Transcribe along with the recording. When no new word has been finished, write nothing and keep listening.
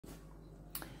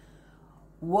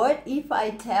What if I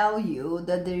tell you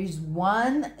that there is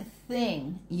one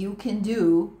thing you can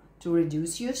do to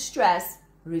reduce your stress,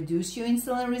 reduce your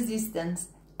insulin resistance,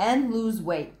 and lose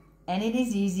weight? And it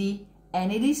is easy,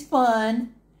 and it is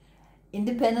fun,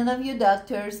 independent of your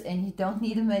doctors, and you don't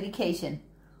need a medication.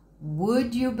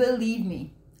 Would you believe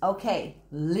me? Okay,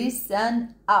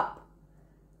 listen up.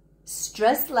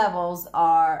 Stress levels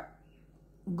are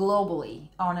globally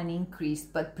on an increase,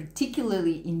 but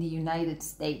particularly in the United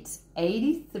States.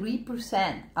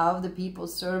 83% of the people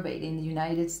surveyed in the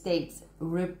United States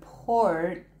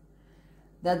report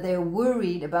that they're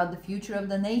worried about the future of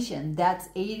the nation. That's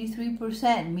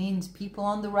 83%, means people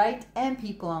on the right and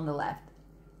people on the left.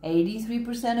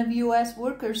 83% of US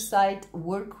workers cite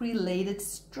work-related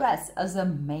stress as a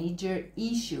major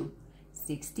issue.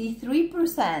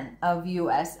 63% of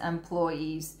US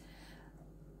employees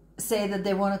say that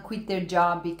they want to quit their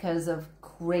job because of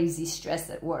crazy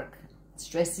stress at work.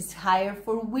 Stress is higher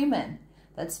for women.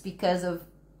 That's because of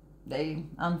they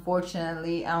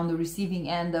unfortunately are on the receiving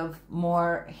end of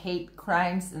more hate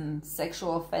crimes and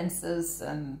sexual offenses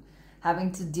and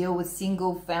having to deal with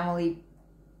single family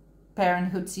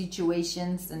parenthood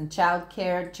situations and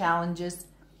childcare challenges.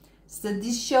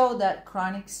 Studies show that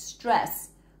chronic stress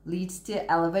leads to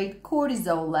elevated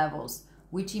cortisol levels,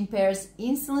 which impairs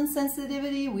insulin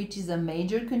sensitivity, which is a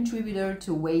major contributor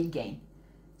to weight gain.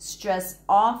 Stress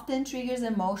often triggers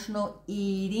emotional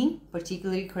eating,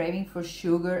 particularly craving for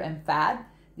sugar and fat.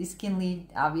 This can lead,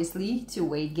 obviously, to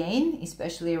weight gain,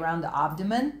 especially around the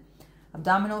abdomen.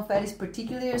 Abdominal fat is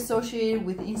particularly associated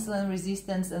with insulin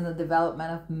resistance and the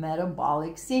development of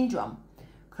metabolic syndrome.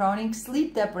 Chronic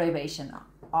sleep deprivation,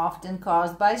 often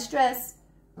caused by stress,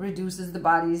 reduces the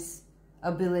body's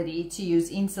ability to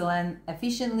use insulin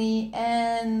efficiently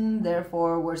and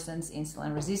therefore worsens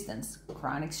insulin resistance.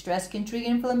 Chronic stress can trigger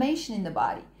inflammation in the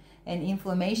body, and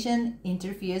inflammation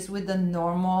interferes with the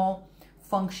normal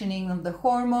functioning of the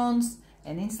hormones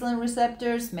and insulin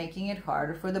receptors, making it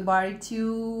harder for the body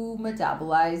to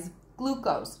metabolize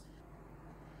glucose.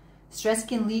 Stress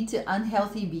can lead to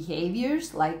unhealthy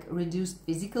behaviors like reduced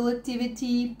physical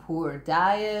activity, poor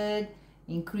diet,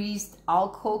 increased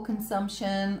alcohol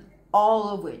consumption, all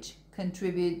of which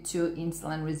contribute to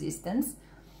insulin resistance.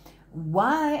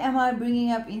 Why am I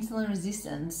bringing up insulin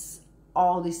resistance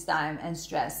all this time and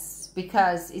stress?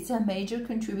 Because it's a major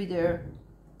contributor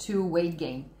to weight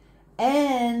gain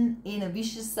and in a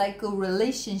vicious cycle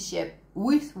relationship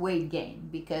with weight gain,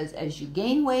 because as you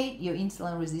gain weight, your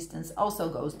insulin resistance also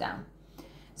goes down.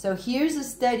 So here's a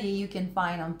study you can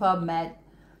find on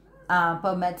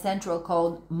PubMed Central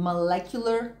called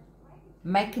Molecular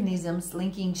Mechanisms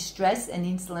Linking Stress and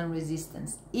Insulin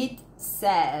Resistance. It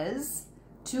says,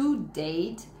 to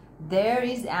date, there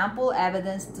is ample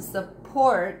evidence to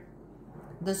support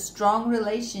the strong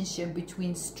relationship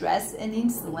between stress and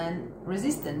insulin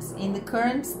resistance. In the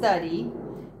current study,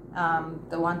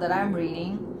 the one that I'm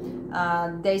reading,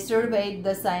 they surveyed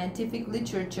the scientific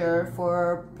literature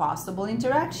for possible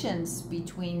interactions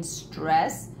between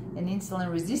stress and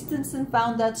insulin resistance and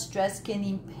found that stress can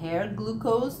impair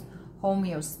glucose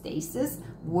homeostasis,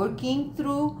 working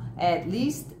through at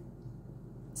least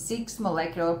 6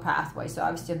 molecular pathways. So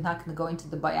obviously I'm not going to go into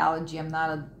the biology. I'm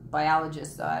not a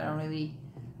biologist, so I don't really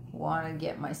want to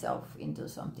get myself into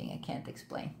something I can't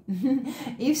explain.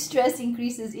 If stress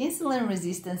increases insulin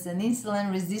resistance and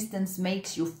insulin resistance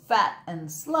makes you fat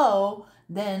and slow,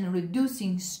 then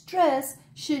reducing stress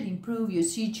should improve your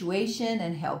situation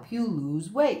and help you lose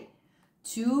weight.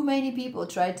 Too many people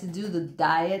try to do the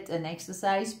diet and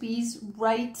exercise piece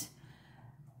right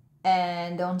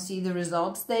and don't see the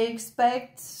results they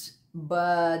expect,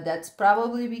 but that's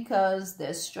probably because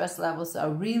their stress levels are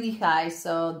really high,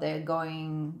 so they're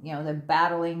going, they're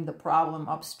battling the problem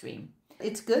upstream.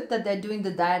 It's good that they're doing the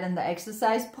diet and the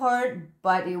exercise part,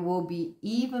 but it will be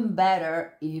even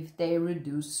better if they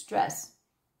reduce stress.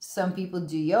 Some people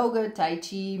do yoga, tai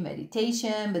chi,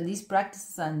 meditation, but these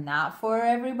practices are not for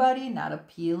everybody, not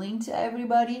appealing to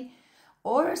everybody,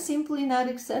 or simply not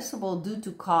accessible due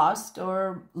to cost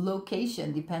or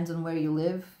location. Depends on where you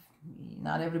live.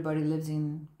 Not everybody lives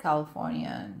in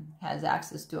California and has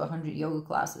access to 100 yoga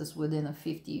classes within a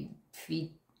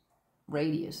 50-feet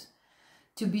radius.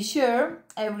 To be sure,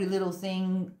 every little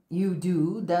thing you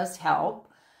do does help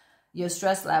your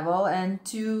stress level, and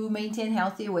to maintain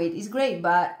healthy weight is great,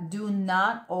 but do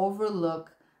not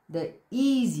overlook the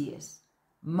easiest,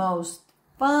 most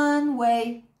fun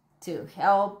way to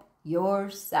help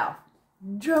yourself.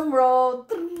 Drum roll.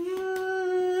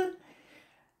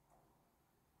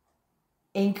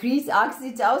 Increase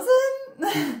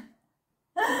oxytocin?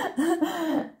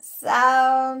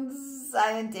 Sounds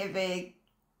scientific.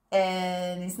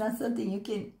 and it's not something you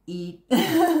can eat.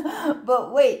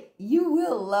 But wait, you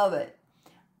will love it.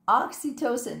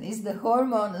 Oxytocin is the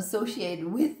hormone associated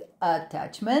with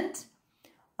attachment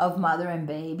of mother and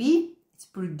baby. It's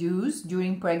produced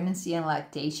during pregnancy and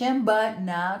lactation, but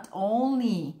not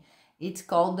only. It's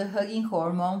called the hugging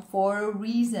hormone for a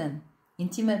reason.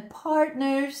 Intimate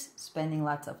partners spending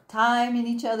lots of time in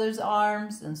each other's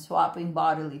arms and swapping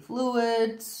bodily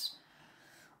fluids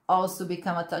also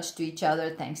become attached to each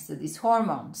other thanks to this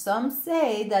hormone. Some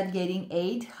say that getting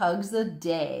 8 hugs a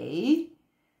day,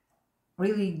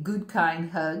 really good kind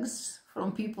hugs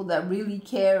from people that really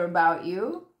care about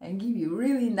you and give you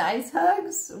really nice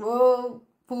hugs, will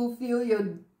fulfill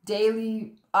your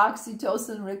daily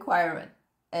oxytocin requirement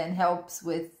and helps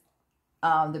with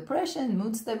depression,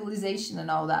 mood stabilization, and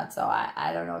all that. So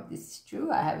I don't know if this is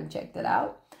true. I haven't checked it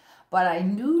out. But I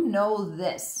do know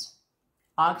this.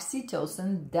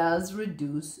 Oxytocin does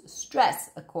reduce stress,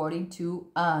 according to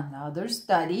another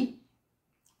study,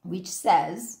 which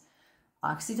says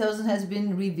oxytocin has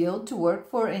been revealed to work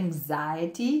for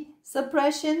anxiety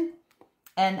suppression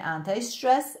and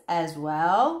anti-stress, as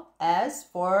well as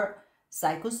for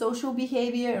psychosocial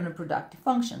behavior and reproductive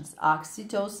functions.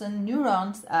 Oxytocin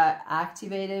neurons are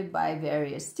activated by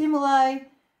various stimuli,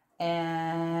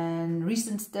 and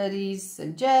recent studies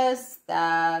suggest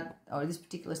that, or this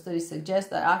particular study suggests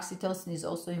that oxytocin is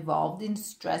also involved in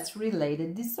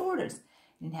stress-related disorders.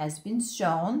 It has been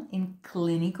shown in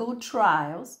clinical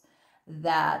trials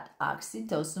that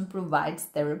oxytocin provides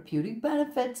therapeutic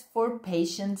benefits for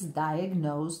patients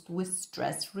diagnosed with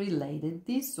stress-related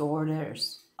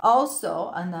disorders.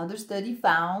 Also, another study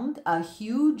found a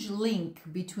huge link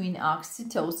between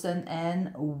oxytocin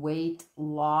and weight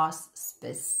loss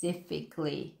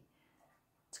specifically.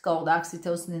 It's called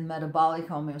oxytocin in metabolic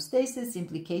homeostasis,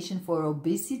 implication for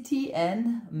obesity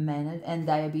and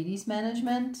diabetes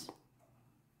management.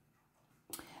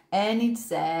 And it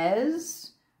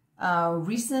says,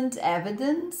 recent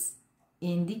evidence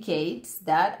indicates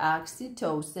that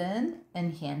oxytocin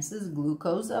enhances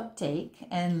glucose uptake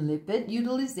and lipid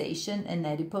utilization in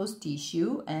adipose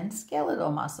tissue and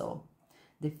skeletal muscle.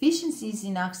 Deficiencies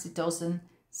in oxytocin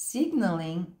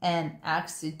signaling and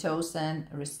oxytocin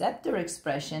receptor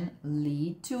expression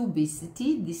lead to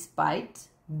obesity despite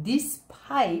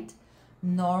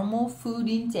normal food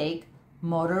intake,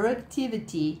 motor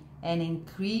activity, and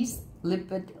increased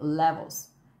lipid levels.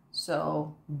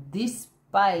 So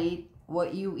despite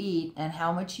what you eat and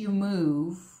how much you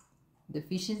move,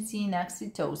 deficiency in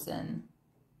oxytocin,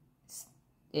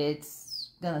 it's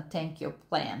gonna tank your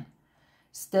plan.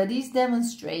 Studies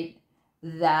demonstrate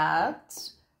that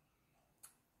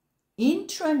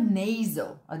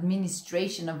intranasal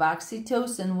administration of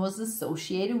oxytocin was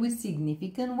associated with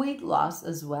significant weight loss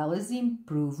as well as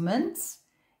improvements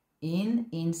in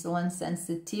insulin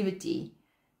sensitivity.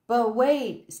 But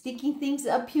wait, sticking things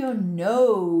up your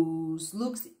nose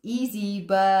looks easy,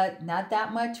 but not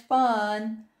that much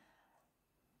fun.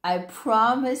 I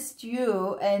promised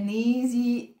you an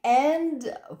easy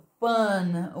and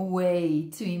fun way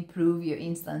to improve your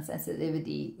insulin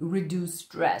sensitivity, reduce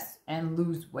stress, and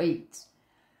lose weight.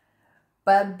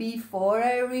 But before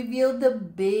I reveal the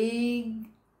big,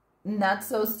 not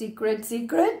so secret,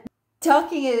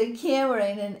 talking at a camera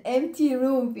in an empty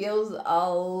room feels a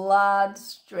lot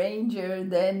stranger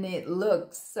than it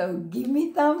looks. So give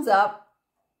me thumbs up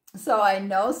so I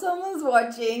know someone's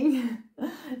watching.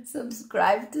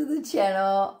 Subscribe to the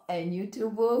channel and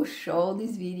YouTube will show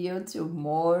this video to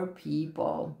more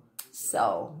people.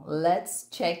 So let's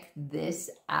check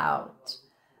this out.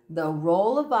 The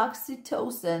role of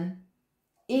oxytocin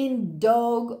in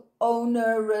dog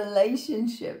owner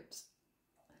relationships.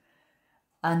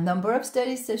 A number of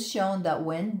studies have shown that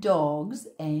when dogs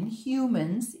and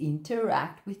humans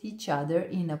interact with each other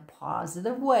in a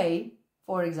positive way,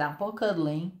 for example,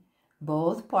 cuddling,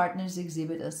 both partners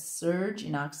exhibit a surge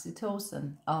in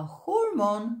oxytocin, a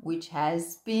hormone which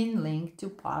has been linked to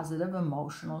positive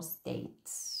emotional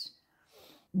states.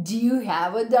 Do you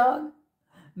have a dog?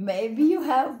 Maybe you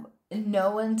have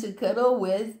no one to cuddle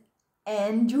with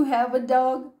and you have a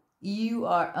dog. You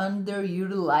are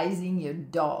underutilizing your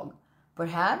dog.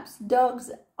 Perhaps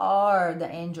dogs are the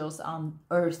angels on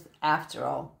earth after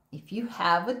all. If you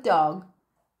have a dog,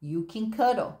 you can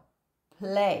cuddle,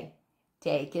 play,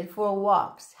 take it for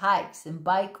walks, hikes, and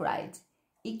bike rides.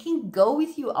 It can go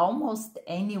with you almost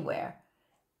anywhere.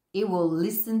 It will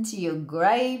listen to your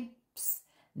gripes,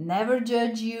 never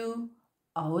judge you,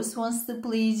 always wants to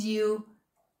please you.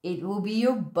 It will be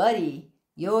your buddy,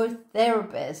 your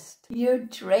therapist, your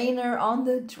trainer on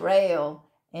the trail.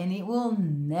 And it will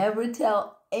never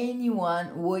tell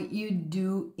anyone what you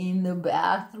do in the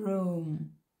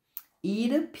bathroom.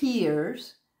 It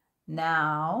appears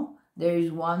now there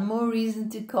is one more reason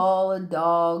to call a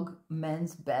dog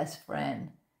man's best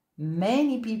friend.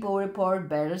 Many people report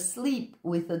better sleep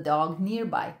with a dog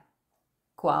nearby.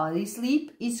 Quality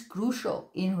sleep is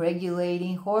crucial in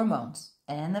regulating hormones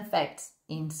and affects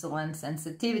insulin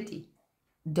sensitivity.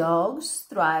 Dogs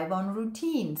thrive on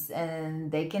routines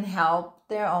and they can help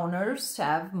their owners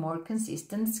have more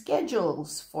consistent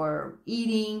schedules for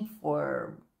eating,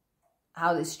 for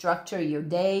how they structure your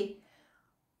day,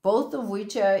 both of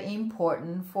which are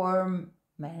important for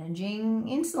managing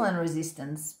insulin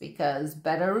resistance, because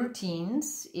better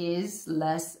routines is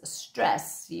less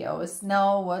stress. You always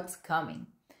know what's coming.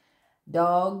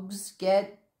 Dogs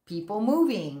get people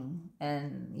moving,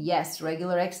 and yes,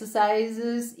 regular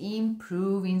exercises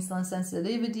improve insulin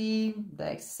sensitivity. The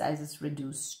exercises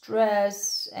reduce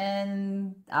stress,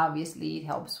 and obviously it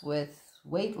helps with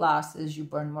weight loss as you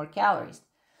burn more calories.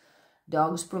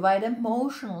 Dogs provide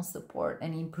emotional support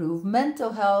and improve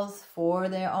mental health for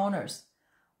their owners,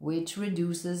 which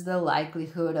reduces the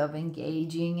likelihood of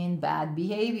engaging in bad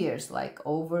behaviors like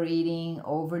overeating,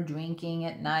 overdrinking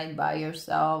at night by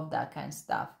yourself, that kind of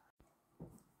stuff.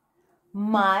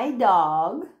 My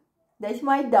dog, that's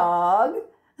my dog,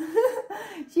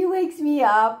 she wakes me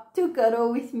up to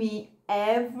cuddle with me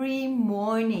every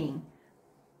morning.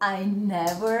 I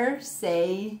never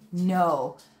say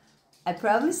no. I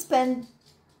probably spend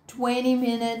 20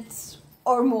 minutes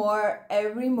or more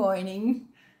every morning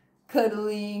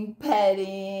cuddling,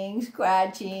 petting,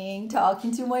 scratching,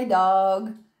 talking to my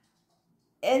dog.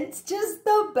 It's just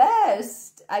the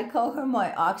best. I call her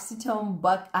my oxytocin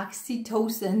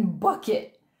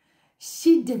bucket.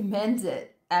 She demands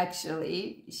it,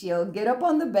 actually. She'll get up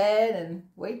on the bed and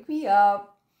wake me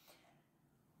up.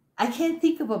 I can't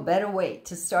think of a better way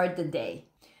to start the day.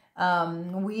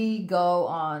 We go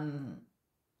on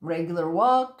regular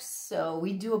walks, so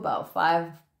we do about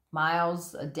 5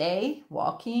 miles a day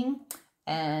walking,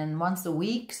 and once a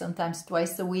week, sometimes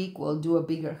twice a week, we'll do a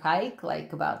bigger hike,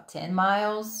 like about 10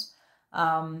 miles.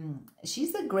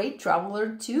 She's a great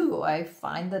traveler too. I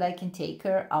find that I can take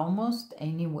her almost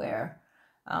anywhere.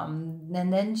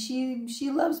 And then she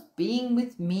loves being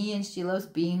with me, and she loves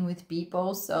being with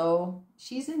people, so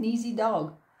she's an easy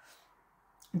dog.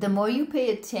 The more you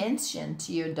pay attention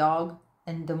to your dog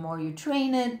and the more you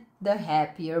train it, the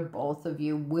happier both of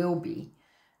you will be.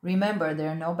 Remember,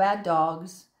 there are no bad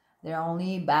dogs. There are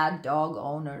only bad dog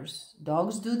owners.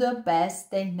 Dogs do the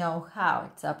best they know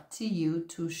how. It's up to you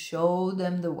to show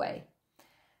them the way.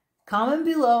 Comment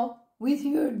below with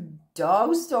your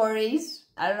dog stories.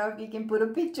 I don't know if you can put a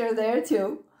picture there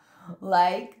too.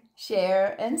 Like,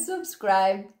 share, and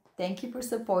subscribe. Thank you for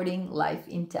supporting Life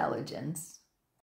Intelligence.